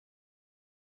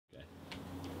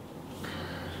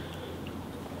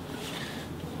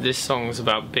This song's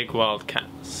about big wild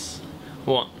cats.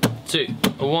 1, 2,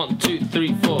 1, 2,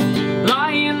 3, 4.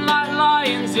 Lying like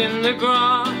lions in the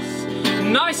grass.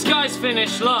 Nice guys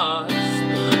finish last.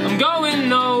 I'm going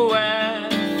nowhere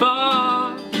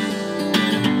fast.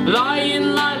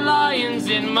 Lying like lions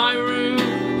in my room.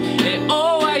 It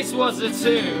always was a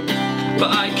tomb,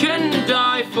 but I couldn't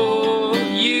die for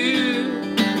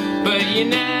you. But you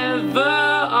never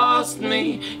asked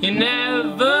me, you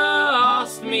never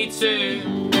asked me to.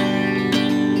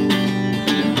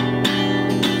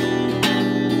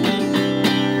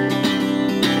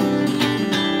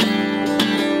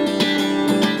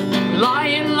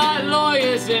 Lying like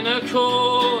lawyers in a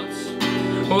court.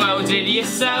 Well, did you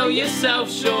sell yourself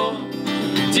short?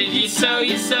 Did you sell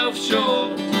yourself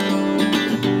short?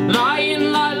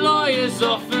 Lying like lawyers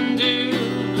often do.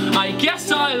 I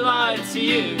guess I lied to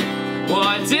you. Well,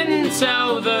 I didn't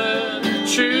tell the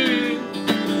truth.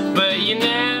 But you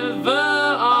never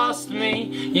asked me.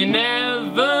 You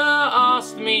never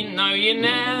asked me. No, you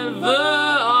never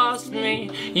asked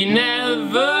me. You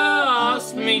never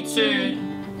asked me to.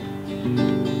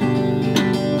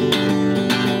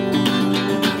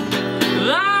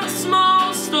 That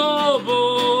small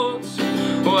store-bought.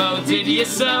 Well, did you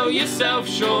sell yourself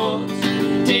short?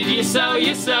 Did you sell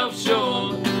yourself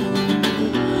short?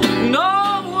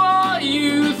 Not what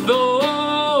you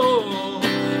thought.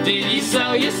 Did you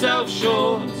sell yourself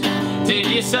short? Did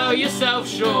you sell yourself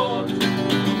short?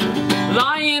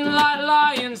 Lying like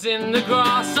lions in the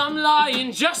grass. I'm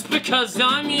lying just because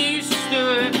I'm used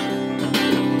to it.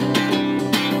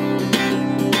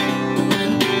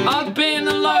 I've been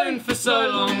alone for so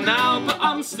long now, but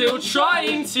I'm still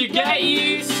trying to get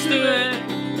used to it.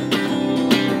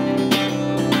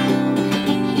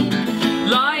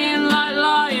 Lying like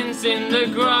lions in the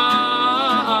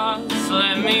grass.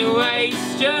 Let me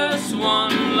waste just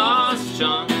one last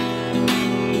chance.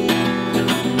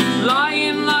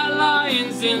 Lying like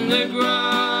lions in the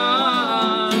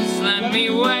grass. Let me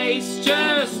waste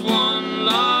just one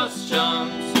last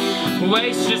chance.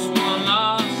 Waste just one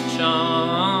last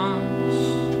chance.